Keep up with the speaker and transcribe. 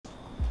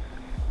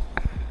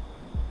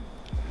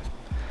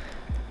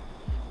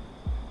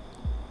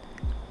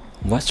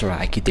Vesara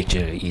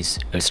architecture is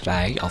a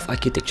style of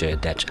architecture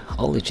that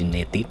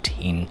originated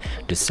in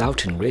the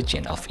southern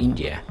region of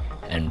India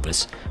and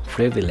was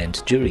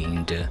prevalent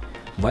during the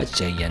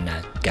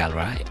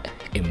Vijayanagar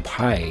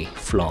Empire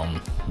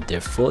from the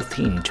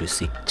 14th to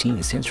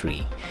 16th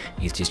century.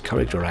 It is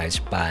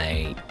characterized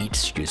by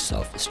its use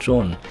of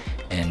stone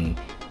and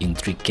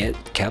intricate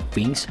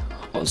carvings,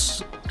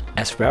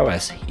 as well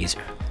as its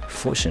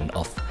fusion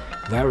of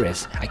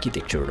various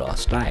architectural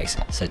styles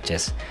such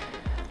as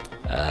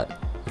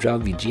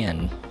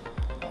Dravidian,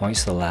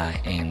 Hoysala,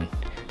 and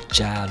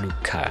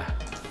Jarnjock.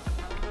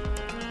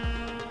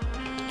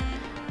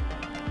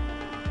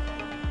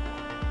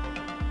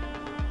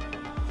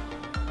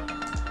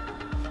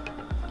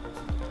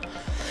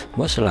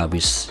 Vesara,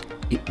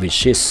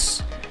 which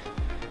is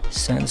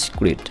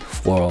Sanskrit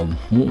for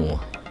moon,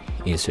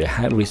 is a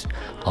hybrid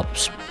of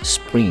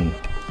spring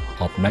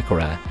of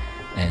Makara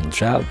and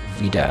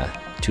Dravida,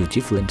 two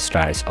different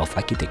styles of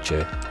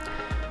architecture.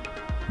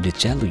 The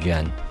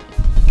Jaluyan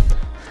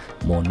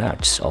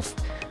monarchs of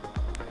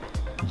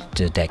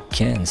the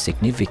Deccan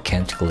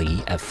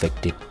significantly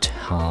affected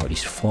how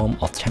this form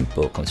of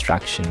temple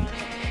construction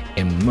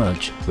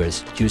emerged,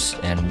 was used,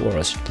 and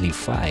was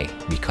refined.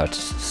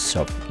 Because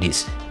of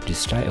this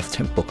style of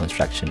temple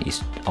construction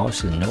is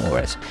also known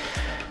as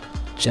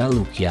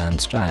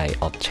Jalukyan style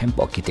of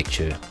temple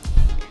architecture.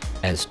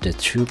 As the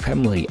two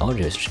primary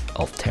orders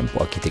of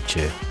temple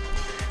architecture,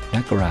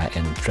 Nagara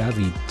and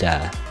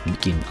Dravida,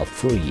 begin to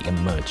fully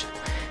emerge,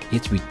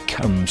 it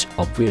becomes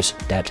obvious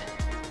that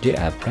they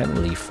are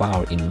primarily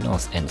found in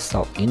North and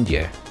South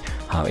India.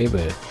 However,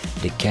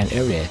 the Deccan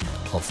area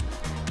of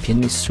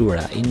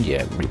Peninsular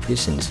India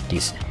represents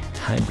this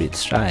hybrid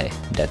style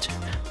that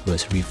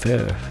was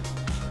referred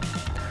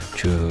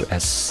to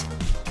as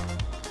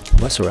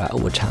Vesara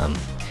over time.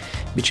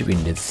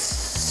 Between the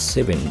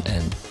 7th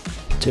and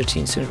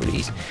 13th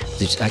centuries,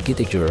 this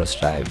architectural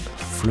style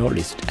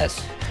flourished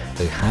as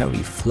a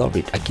highly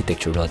florid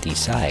architectural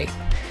design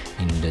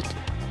in the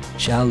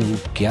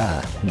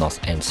Chalukya, North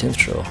and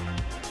Central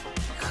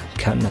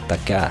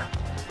Karnataka,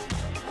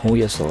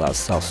 Hoysala,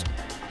 South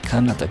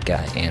Karnataka,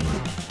 and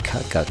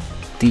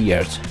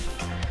Kakatiya,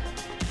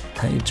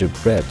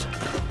 Hyderabad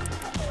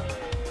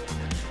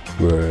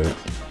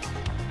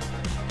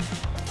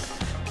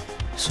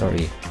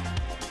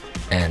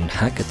and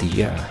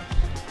Kakatiya,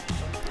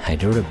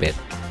 Hyderabad,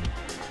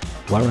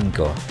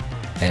 Warangal,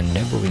 and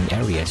neighboring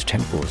areas.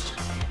 Temples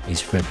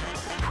is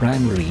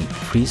primarily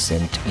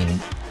present in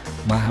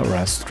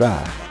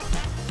Maharashtra,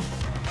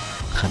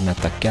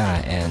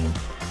 Karnataka, and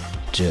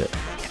the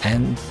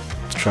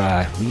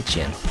Andhra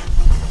region.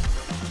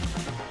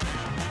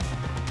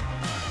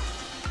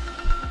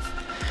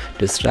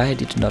 The style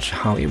did not,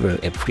 however,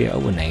 appear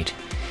overnight.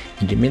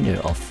 In the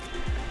middle of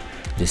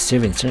the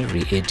 7th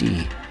century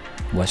AD,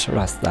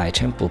 Vesara style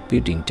temple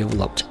building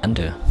developed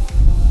under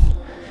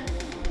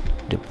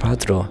the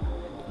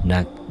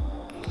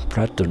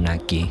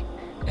Pradonaki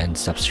and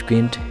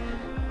subsequent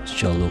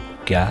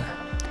Chalukya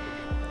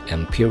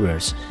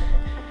emperors.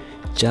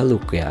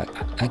 Chalukya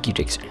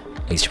architects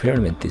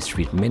experimented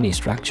with many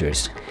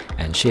structures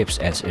and shapes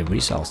as a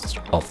result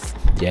of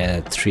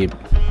their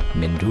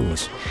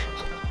tremendous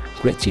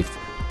creative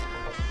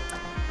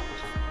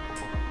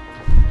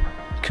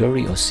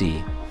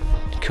curiosity,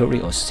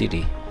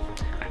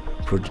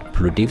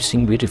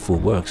 producing beautiful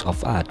works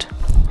of art.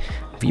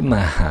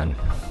 Vimana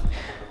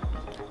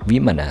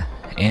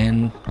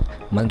and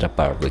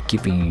Mandapa were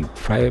given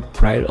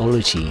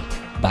priority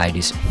by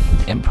these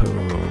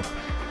emperors.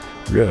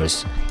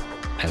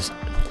 As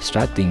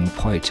starting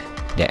point,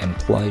 they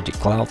employed the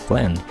cloud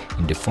plan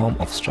in the form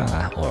of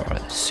star or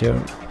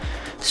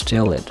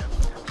stellate.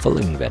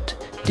 Following that,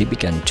 they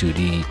began to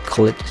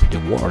decorate the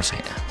walls,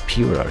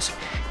 pillars,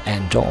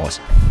 and doors.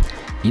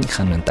 In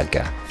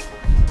Karnataka,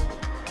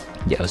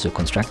 they also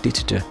constructed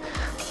the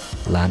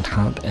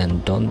Landhat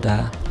and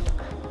Donda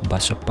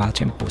Basapa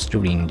temples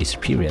during this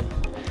period.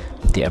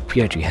 They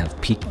appear to have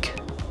peak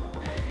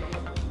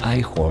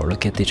Ihor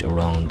located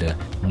around the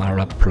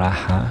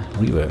Marapraha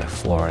River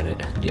for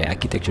their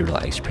architectural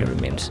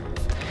experiments.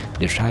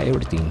 They tried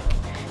everything,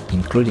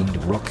 including the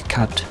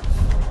rock-cut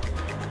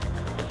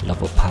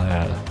lava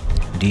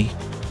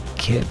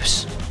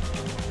caves,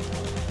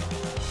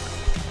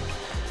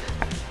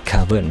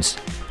 caverns,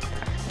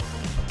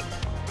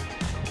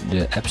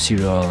 the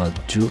Apsara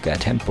Durga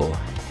temple,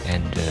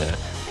 and the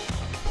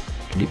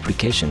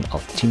replication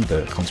of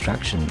timber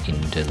construction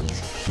in the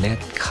Led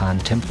Khan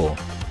temple,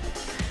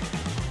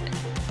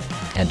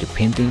 and the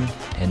painting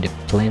and the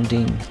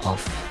planting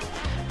of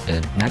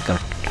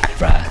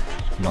Nagara,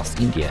 North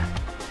India,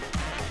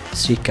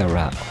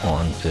 Sikara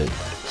on a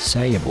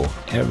sayable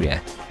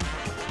area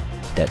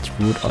that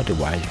would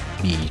otherwise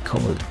be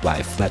covered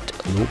by flat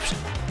roofs.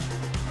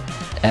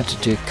 At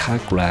the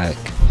Kagra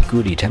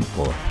Gudi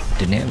temple,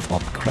 the name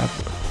of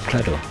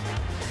cradle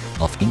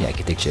of Indian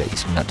architecture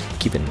is not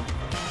given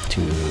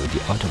to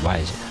the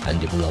otherwise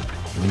undeveloped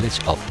village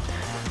of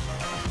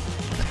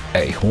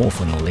a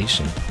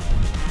nation.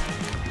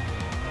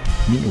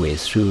 Midway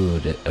through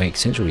the 8th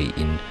century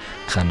in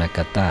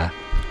Karnataka,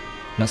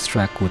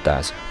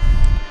 Rashtrakutas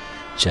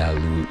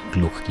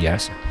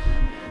Chalukyas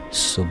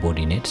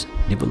subordinates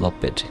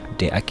developed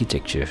their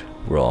architecture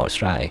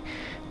worldwide.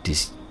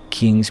 This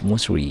king's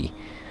monastery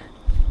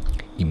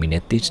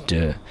imitated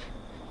the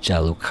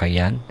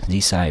Chalukyan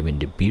design when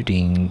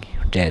building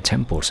their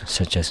temples,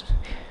 such as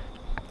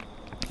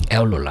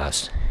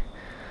Aulola's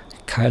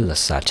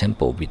Kailasa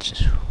temple,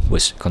 which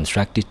was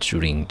constructed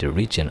during the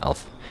region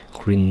of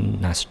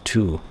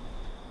Krinastu.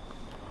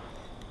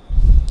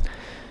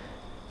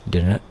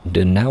 The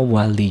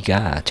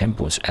Nawaliga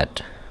temples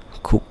at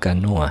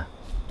Kukanoa,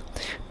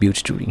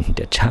 built during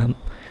the time,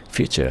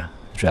 feature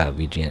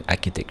Dravidian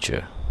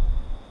architecture.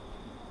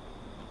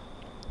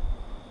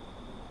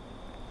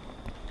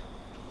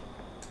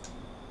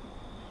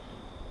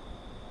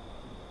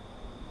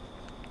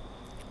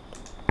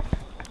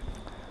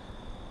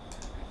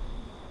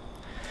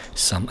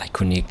 Some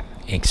iconic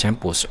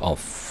examples of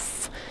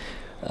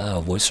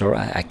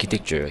Vesara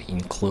architecture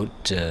include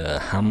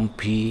the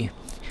Hampi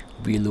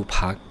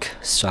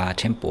Vilupaksa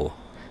temple,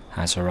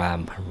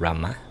 Hasaram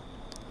Rama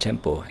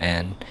temple,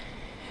 and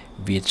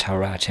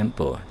Vesara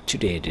temple.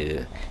 Today,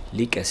 the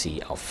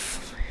legacy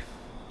of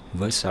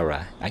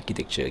Vesara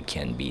architecture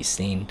can be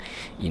seen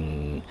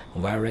in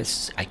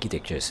various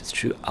architectures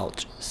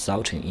throughout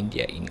southern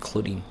India,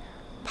 including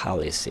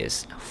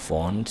palaces,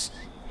 fonts,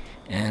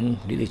 and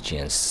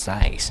religious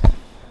sites.